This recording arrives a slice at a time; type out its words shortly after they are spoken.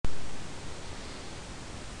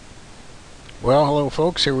Well, hello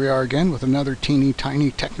folks, here we are again with another teeny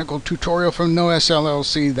tiny technical tutorial from NOS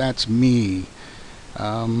LLC. That's me.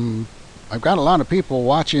 I've got a lot of people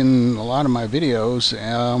watching a lot of my videos,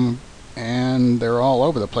 and they're all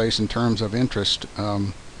over the place in terms of interest.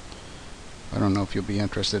 I don't know if you'll be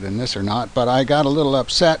interested in this or not, but I got a little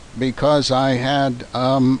upset because I had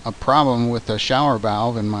a problem with the shower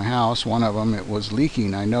valve in my house. One of them, it was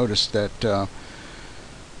leaking. I noticed that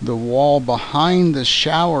the wall behind the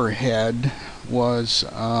shower head was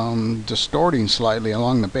distorting slightly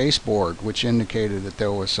along the baseboard, which indicated that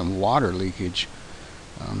there was some water leakage.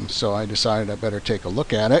 So I decided I better take a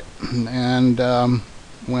look at it, and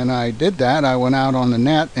when I did that, I went out on the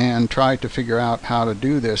net and tried to figure out how to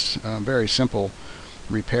do this very simple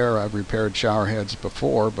repair. I've repaired shower heads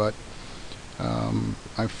before, but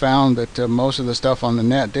I found that most of the stuff on the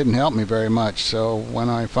net didn't help me very much. So when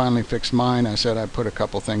I finally fixed mine, I said I'd put a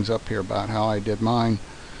couple things up here about how I did mine,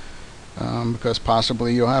 because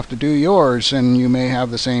possibly you'll have to do yours, and you may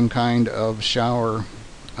have the same kind of shower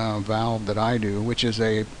valve that I do, which is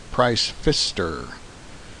a Price Pfister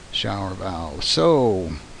shower valve.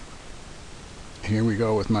 So here we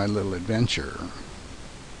go with my little adventure.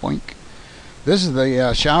 Boink. This is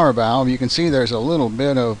the shower valve. You can see there's a little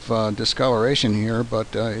bit of discoloration here,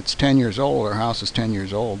 but it's 10 years old. Our house is 10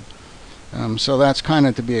 years old. So that's kind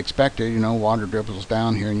of to be expected. You know, water dribbles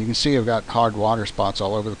down here, and you can see I've got hard water spots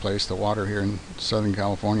all over the place. The water here in Southern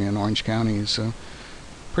California and Orange County is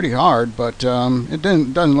pretty hard, but it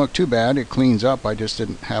doesn't look too bad. It cleans up. I just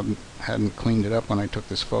hadn't cleaned it up when I took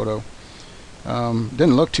this photo.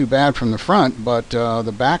 Didn't look too bad from the front, but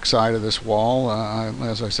the back side of this wall,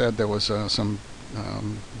 as I said, there was some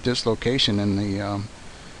dislocation in the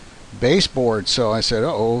baseboard. So I said,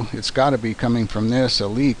 uh-oh, it's got to be coming from this, a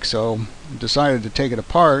leak. So decided to take it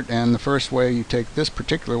apart, and the first way you take this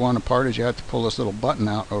particular one apart is you have to pull this little button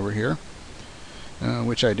out over here,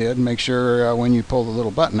 which I did. Make sure when you pull the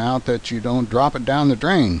little button out that you don't drop it down the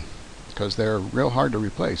drain, because they're real hard to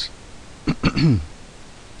replace.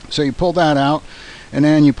 So you pull that out, and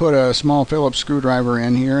then you put a small Phillips screwdriver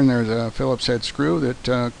in here, and there's a Phillips head screw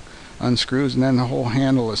that unscrews, and then the whole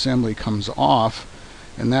handle assembly comes off,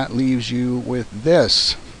 and that leaves you with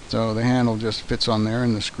this. So the handle just fits on there,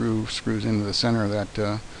 and the screw screws into the center of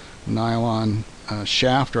that nylon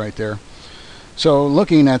shaft right there. So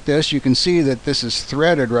looking at this, you can see that this is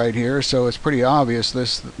threaded right here, so it's pretty obvious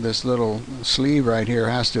this little sleeve right here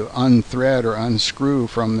has to unthread or unscrew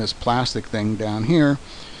from this plastic thing down here,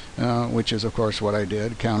 which is of course what I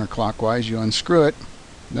did. Counterclockwise, you unscrew it.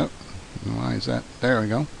 Nope, why is that? There we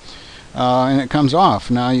go. And it comes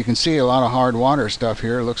off. Now you can see a lot of hard water stuff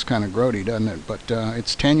here. It looks kind of grody, doesn't it? But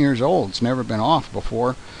it's 10 years old. It's never been off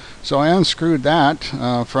before. So I unscrewed that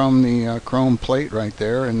from the chrome plate right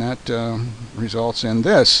there, and that results in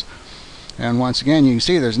this. And once again, you can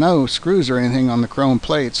see there's no screws or anything on the chrome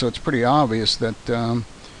plate, so it's pretty obvious that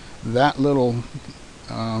that little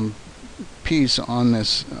piece on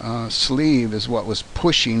this sleeve is what was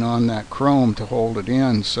pushing on that chrome to hold it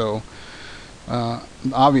in. So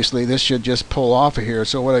obviously this should just pull off of here.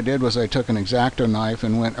 So what I did was I took an X-Acto knife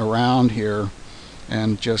and went around here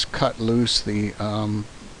and just cut loose the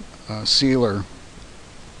sealer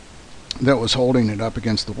that was holding it up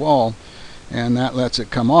against the wall, and that lets it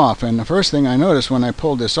come off. And the first thing I noticed when I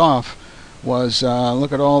pulled this off was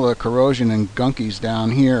look at all the corrosion and gunkies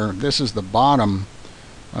down here. This is the bottom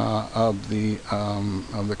of the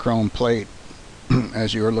chrome plate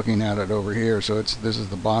as you were looking at it over here. So this is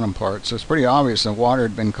the bottom part. So it's pretty obvious the water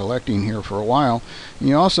had been collecting here for a while. And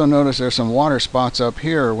you also notice there's some water spots up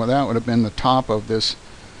here. Well, that would have been the top of this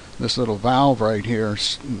little valve right here.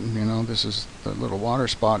 You know, this is the little water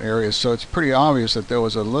spot area. So it's pretty obvious that there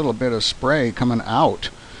was a little bit of spray coming out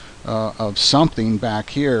of something back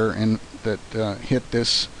here, and that hit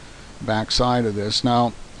this back side of this.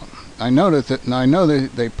 Now I know that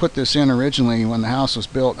they put this in originally when the house was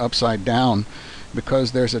built upside down,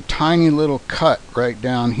 because there's a tiny little cut right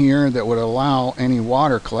down here that would allow any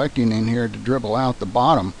water collecting in here to dribble out the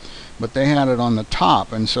bottom. But they had it on the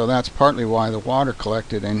top, and so that's partly why the water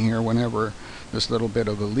collected in here whenever this little bit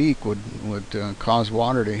of a leak would cause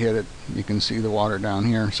water to hit it. You can see the water down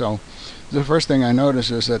here. So the first thing I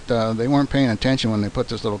noticed is that they weren't paying attention when they put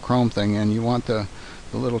this little chrome thing in. You want the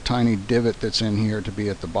little tiny divot that's in here to be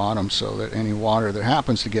at the bottom, so that any water that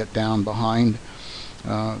happens to get down behind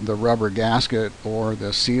the rubber gasket or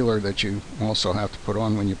the sealer that you also have to put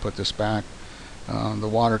on when you put this back, the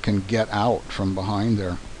water can get out from behind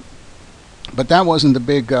there. But that wasn't the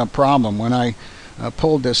big problem. When I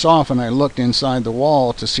pulled this off and I looked inside the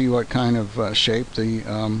wall to see what kind of shape the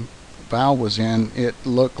valve was in, it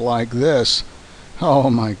looked like this.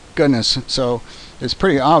 Oh my goodness. So it's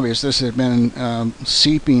pretty obvious this has been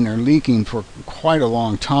seeping or leaking for quite a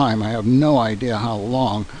long time. I have no idea how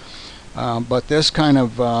long. But this kind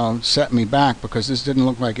of set me back because this didn't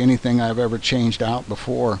look like anything I've ever changed out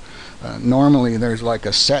before. Normally there's like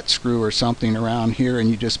a set screw or something around here and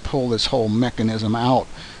you just pull this whole mechanism out.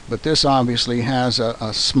 But this obviously has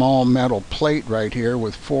a small metal plate right here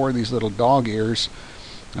with 4 of these little dog ears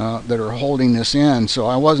that are holding this in. So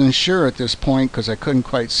I wasn't sure at this point, because I couldn't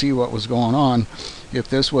quite see what was going on, if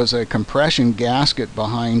this was a compression gasket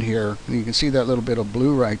behind here. You can see that little bit of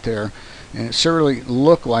blue right there, and it certainly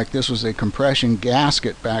looked like this was a compression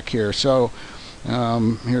gasket back here. So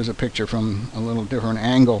here's a picture from a little different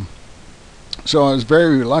angle. So I was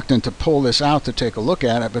very reluctant to pull this out to take a look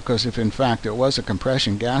at it, because if in fact it was a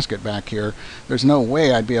compression gasket back here, there's no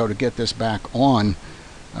way I'd be able to get this back on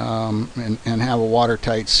and have a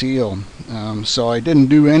watertight seal. So I didn't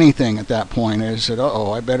do anything at that point. I said,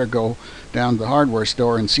 uh-oh, I better go down to the hardware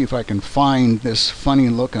store and see if I can find this funny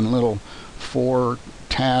looking little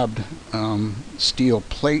 4-tabbed steel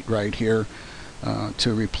plate right here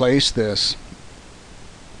to replace this.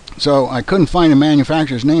 So I couldn't find a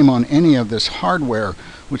manufacturer's name on any of this hardware,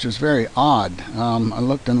 which is very odd. I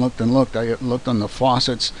looked and looked and looked. I looked on the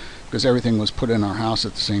faucets, because everything was put in our house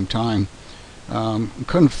at the same time.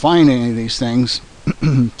 Couldn't find any of these things.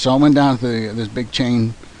 So I went down to this big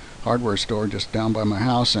chain hardware store just down by my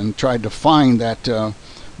house and tried to find that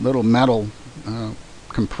little metal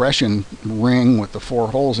compression ring with the 4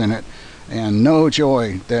 holes in it, and no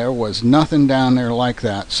joy, there was nothing down there like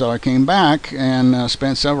that. So I came back and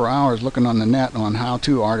spent several hours looking on the net on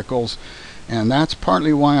how-to articles, and that's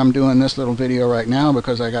partly why I'm doing this little video right now,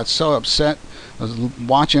 because I got so upset. I was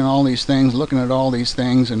watching all these things, looking at all these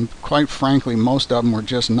things, and quite frankly most of them were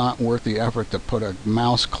just not worth the effort to put a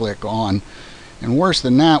mouse click on. And worse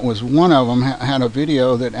than that was, one of them had a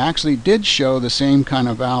video that actually did show the same kind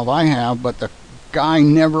of valve I have, but the guy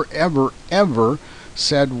never ever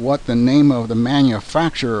said what the name of the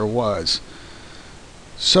manufacturer was.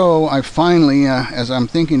 So I finally, as I'm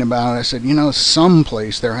thinking about it, I said, you know,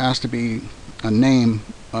 someplace there has to be a name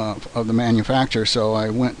of the manufacturer. So I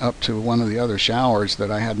went up to one of the other showers that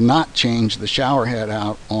I had not changed the shower head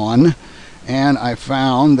out on, and I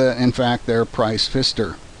found that in fact they're Price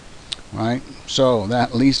Pfister. Right, so that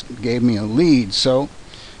at least gave me a lead. So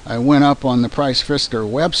I went up on the Price Pfister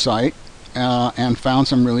website and found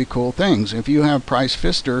some really cool things. If you have Price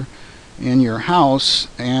Pfister in your house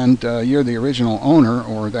and you're the original owner,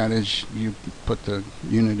 or that is, you put the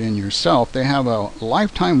unit in yourself, they have a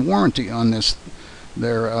lifetime warranty on this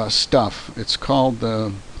their stuff. It's called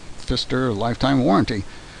the Pfister lifetime warranty.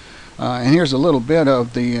 And here's a little bit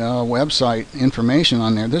of the website information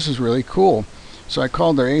on there. This is really cool. So I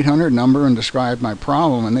called their 800 number and described my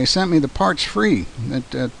problem, and they sent me the parts free.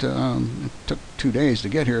 It took 2 days to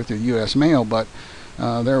get here through U.S. mail, but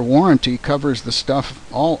their warranty covers the stuff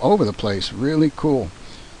all over the place. Really cool.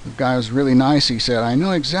 The guy was really nice. He said, I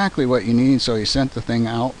know exactly what you need, so he sent the thing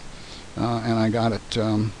out, and I got it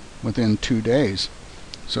within 2 days.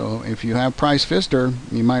 So if you have Price Pfister,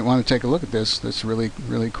 you might want to take a look at this. That's a really,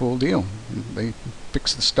 really cool deal. They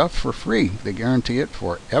fix the stuff for free. They guarantee it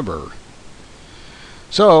forever.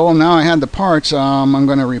 So now I had the parts. I'm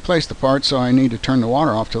going to replace the parts, so I need to turn the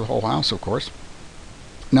water off to the whole house, of course.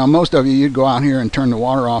 Now most of you'd go out here and turn the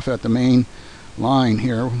water off at the main line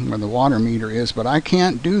here where the water meter is, but I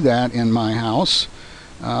can't do that in my house.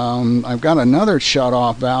 I've got another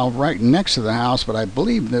shut-off valve right next to the house, but I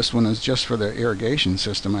believe this one is just for the irrigation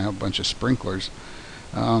system. I have a bunch of sprinklers.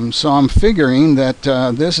 So I'm figuring that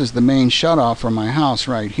this is the main shut-off for my house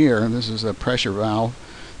right here. This is a pressure valve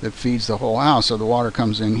that feeds the whole house. So the water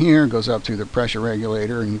comes in here, goes up through the pressure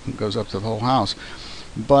regulator, and goes up to the whole house.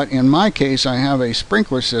 But in my case, I have a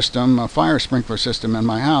sprinkler system, a fire sprinkler system in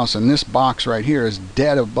my house, and this box right here is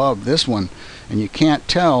dead above this one, and you can't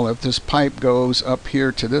tell if this pipe goes up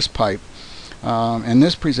here to this pipe. And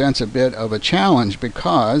this presents a bit of a challenge,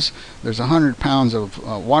 because there's 100 pounds of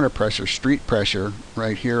water pressure, street pressure,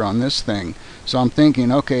 right here on this thing. So I'm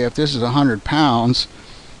thinking, okay, if this is 100 pounds,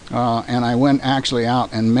 and I went actually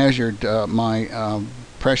out and measured my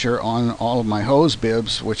pressure on all of my hose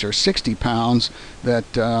bibs, which are 60 pounds, that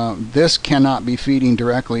this cannot be feeding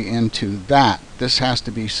directly into that. This has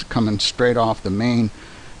to be coming straight off the main,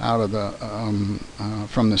 out of the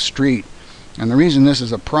from the street. And the reason this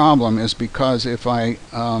is a problem is because if I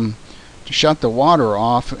shut the water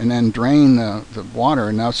off and then drain the water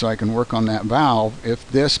enough so I can work on that valve, if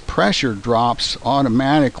this pressure drops,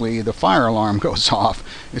 automatically the fire alarm goes off.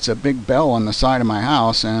 It's a big bell on the side of my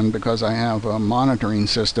house, and because I have a monitoring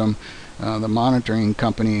system, the monitoring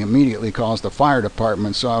company immediately calls the fire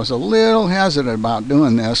department. So I was a little hesitant about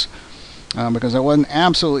doing this because I wasn't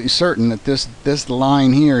absolutely certain that this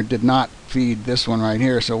line here did not feed this one right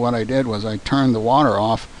here. So what I did was I turned the water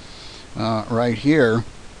off right here,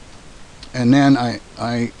 and then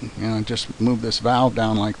I just move this valve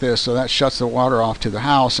down like this, so that shuts the water off to the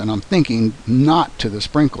house, and I'm thinking not to the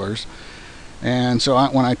sprinklers. And so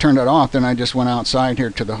when I turned it off, then I just went outside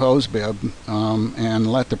here to the hose bib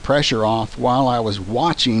and let the pressure off while I was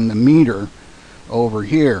watching the meter over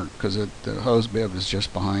here, because the hose bib is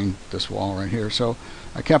just behind this wall right here. So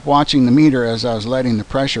I kept watching the meter as I was letting the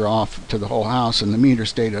pressure off to the whole house, and the meter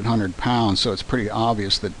stayed at 100 pounds, so it's pretty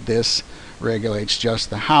obvious that this regulates just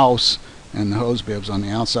the house, and the hose bib's on the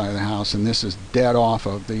outside of the house, and this is dead off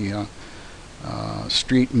of the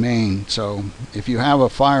street main. So if you have a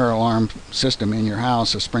fire alarm system in your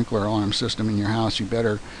house, a sprinkler alarm system in your house, you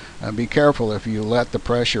better be careful if you let the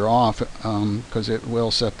pressure off, because it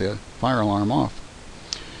will set the fire alarm off.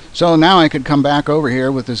 So now I could come back over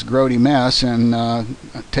here with this grody mess and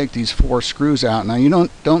take these 4 screws out. Now you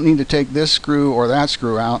don't need to take this screw or that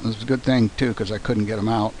screw out. It's a good thing too, because I couldn't get them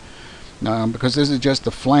out. Because this is just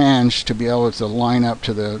the flange to be able to line up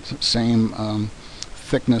to the same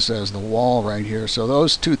thickness as the wall right here. So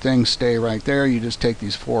those 2 things stay right there. You just take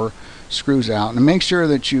these 4 screws out, and make sure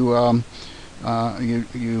that you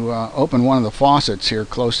open one of the faucets here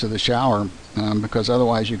close to the shower, because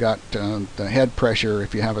otherwise you got the head pressure,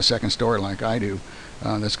 if you have a second story like I do,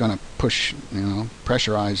 that's going to push,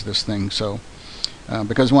 pressurize this thing. So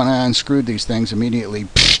because when I unscrewed these things, immediately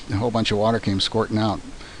a whole bunch of water came squirting out.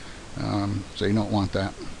 So you don't want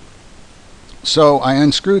that. So I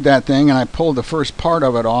unscrewed that thing and I pulled the first part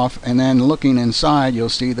of it off, and then looking inside you'll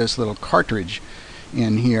see this little cartridge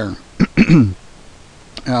in here.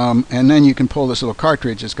 And then you can pull this little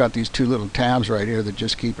cartridge. It's got these 2 little tabs right here that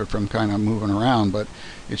just keep it from kind of moving around, but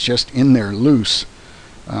it's just in there loose.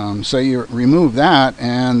 So you remove that,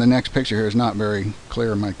 and the next picture here is not very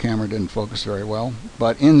clear. My camera didn't focus very well,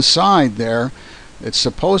 but inside there it's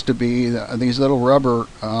supposed to be these little rubber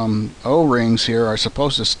O-rings here are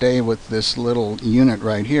supposed to stay with this little unit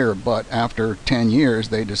right here, but after 10 years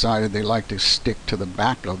they decided they like to stick to the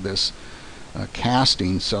back of this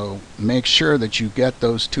casting. So make sure that you get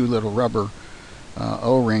those 2 little rubber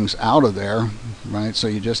O-rings out of there, right? So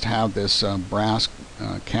you just have this brass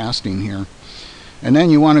casting here. And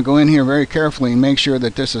then you want to go in here very carefully and make sure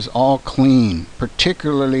that this is all clean,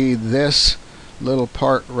 particularly this little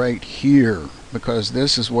part right here, because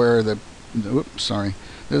this is where the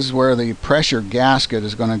this is where the pressure gasket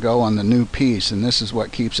is going to go on the new piece, and this is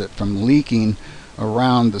what keeps it from leaking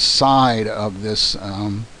around the side of this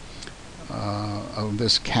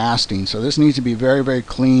casting. So this needs to be very, very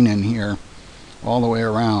clean in here all the way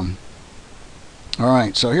around.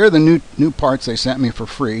 Alright, so here are the new parts they sent me for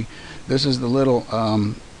free. This is the little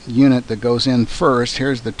unit that goes in first.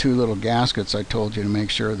 Here's the 2 little gaskets I told you to make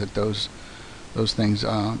sure that those things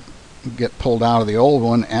get pulled out of the old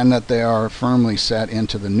one, and that they are firmly set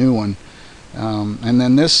into the new one. And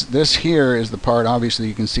then this here is the part, obviously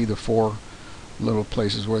you can see the 4 little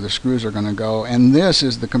places where the screws are going to go, and this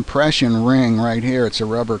is the compression ring right here. It's a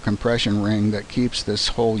rubber compression ring that keeps this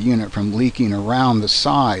whole unit from leaking around the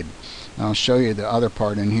side. I'll show you the other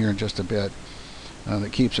part in here in just a bit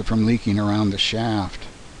that keeps it from leaking around the shaft.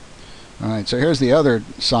 Alright, so here's the other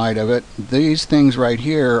side of it. These things right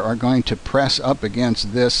here are going to press up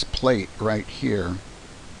against this plate right here.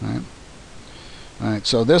 Alright,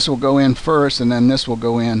 so this will go in first, and then this will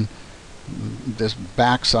go in, this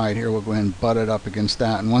back side here will go in butted up against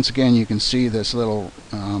that. And once again you can see this little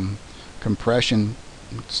compression.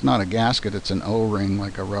 It's not a gasket, it's an O-ring,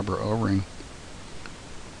 like a rubber O-ring.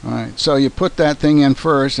 Alright, so you put that thing in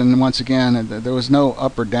first, and once again there was no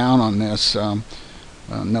up or down on this.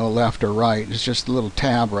 No left or right. It's just a little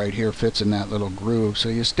tab right here fits in that little groove. So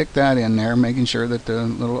you stick that in there, making sure that the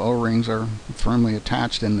little O-rings are firmly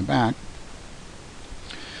attached in the back.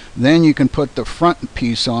 Then you can put the front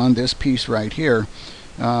piece on, this piece right here.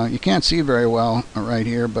 You can't see very well right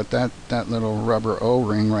here, but that little rubber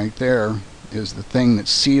O-ring right there is the thing that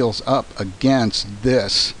seals up against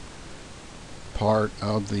this part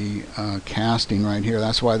of the casting right here.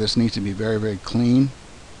 That's why this needs to be very, very clean.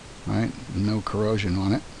 Right, no corrosion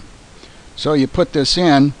on it. So you put this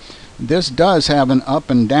in. This does have an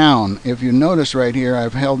up and down. If you notice right here,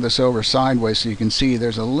 I've held this over sideways so you can see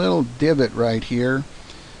there's a little divot right here,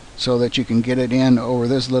 so that you can get it in over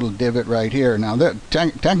this little divot right here. Now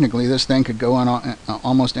technically this thing could go in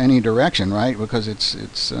almost any direction, right, because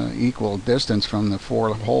it's equal distance from the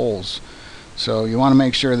 4 holes. So you want to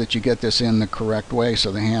make sure that you get this in the correct way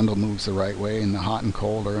so the handle moves the right way and the hot and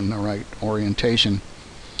cold are in the right orientation.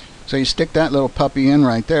 So you stick that little puppy in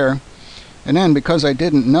right there. And then, because I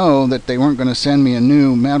didn't know that they weren't going to send me a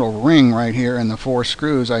new metal ring right here and the 4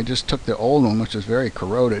 screws, I just took the old one, which was very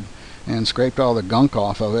corroded, and scraped all the gunk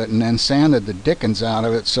off of it and then sanded the dickens out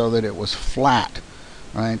of it so that it was flat.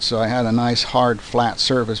 Right, so I had a nice hard flat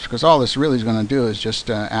surface, because all this really is going to do is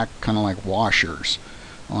just act kind of like washers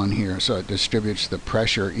on here, so it distributes the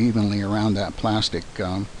pressure evenly around that plastic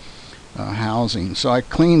housing. So I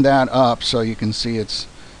cleaned that up so you can see it's,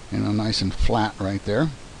 you know, nice and flat right there.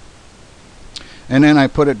 And then I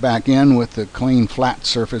put it back in with the clean flat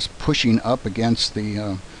surface pushing up against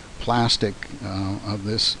the plastic of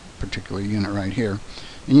this particular unit right here.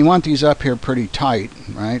 And you want these up here pretty tight,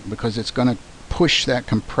 right, because it's going to push that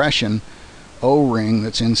compression O-ring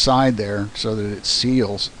that's inside there so that it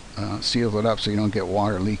seals it up so you don't get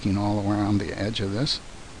water leaking all around the edge of this.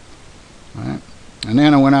 All right. And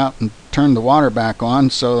then I went out and turned the water back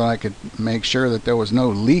on so that I could make sure that there was no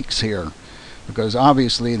leaks here, because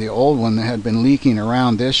obviously the old one had been leaking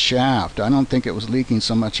around this shaft. I don't think it was leaking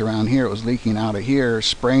so much around here. It was leaking out of here,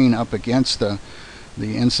 spraying up against the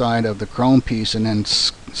inside of the chrome piece and then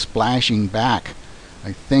splashing back.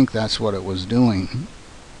 I think that's what it was doing.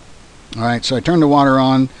 Alright, so I turned the water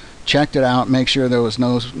on, checked it out, make sure there was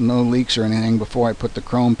no leaks or anything before I put the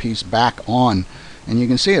chrome piece back on. And you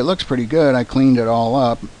can see it looks pretty good. I cleaned it all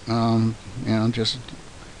up, you know, just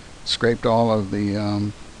scraped all of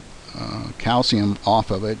the calcium off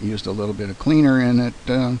of it, used a little bit of cleaner, and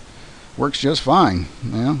it works just fine.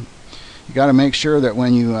 Yeah. You got to make sure that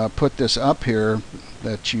when you put this up here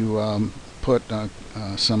that you put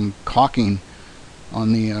some caulking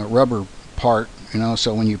on the rubber part, you know,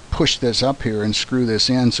 so when you push this up here and screw this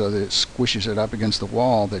in so that it squishes it up against the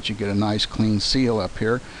wall, that you get a nice clean seal up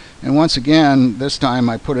here. And once again, this time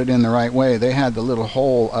I put it in the right way. They had the little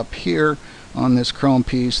hole up here on this chrome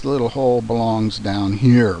piece. The little hole belongs down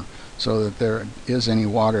here, so that there is any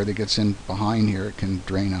water that gets in behind here, it can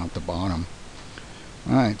drain out the bottom.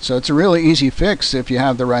 Alright, so it's a really easy fix if you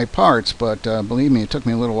have the right parts, but believe me, it took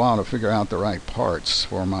me a little while to figure out the right parts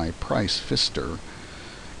for my Price Pfister.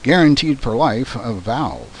 Guaranteed for life, a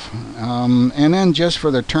valve. And then, just for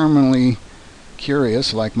the terminally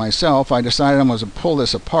curious like myself, I decided I was going to pull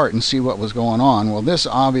this apart and see what was going on. Well, this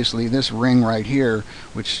obviously, this ring right here,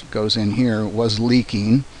 which goes in here, was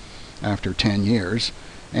leaking after 10 years.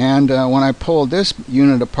 And when I pulled this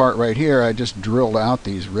unit apart right here, I just drilled out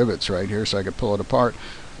these rivets right here so I could pull it apart.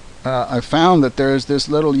 I found that there's this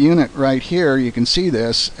little unit right here. You can see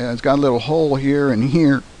this. It's got a little hole here and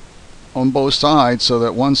here on both sides, so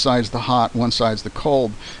that one side's the hot, one side's the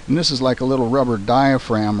cold. And this is like a little rubber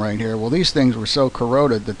diaphragm right here. Well, these things were so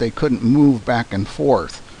corroded that they couldn't move back and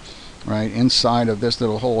forth. Right inside of this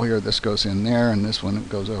little hole here, this goes in there, and this one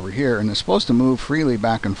goes over here, and it's supposed to move freely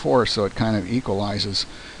back and forth, so it kind of equalizes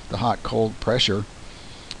the hot cold pressure.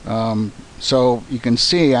 So you can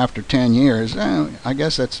see after 10 years, I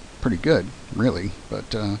guess that's pretty good, really,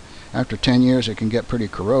 but after 10 years it can get pretty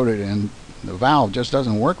corroded, and the valve just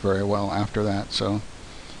doesn't work very well after that. So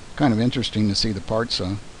kind of interesting to see the parts,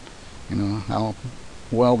 you know, how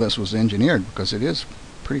well this was engineered, because it is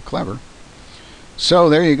pretty clever. So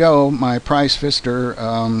there you go, my Price Pfister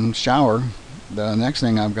shower. The next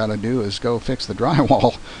thing I've got to do is go fix the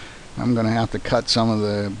drywall. I'm going to have to cut some of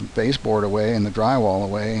the baseboard away and the drywall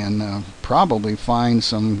away, and probably find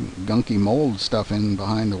some gunky mold stuff in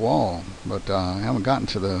behind the wall. But I haven't gotten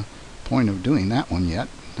to the point of doing that one yet.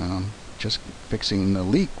 Just fixing the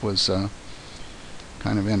leak was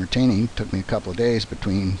kind of entertaining. Took me a couple of days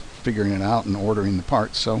between figuring it out and ordering the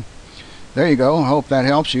parts. So there you go. I hope that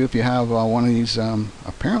helps you if you have one of these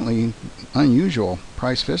apparently unusual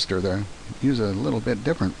Price Pfister. They use a little bit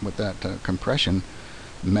different with that compression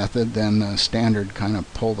method than standard kind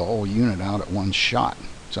of pull the whole unit out at one shot.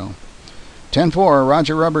 So 10-4,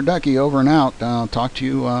 Roger Rubber Ducky over and out. I'll talk to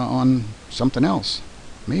you on something else.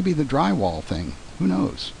 Maybe the drywall thing. Who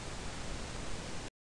knows?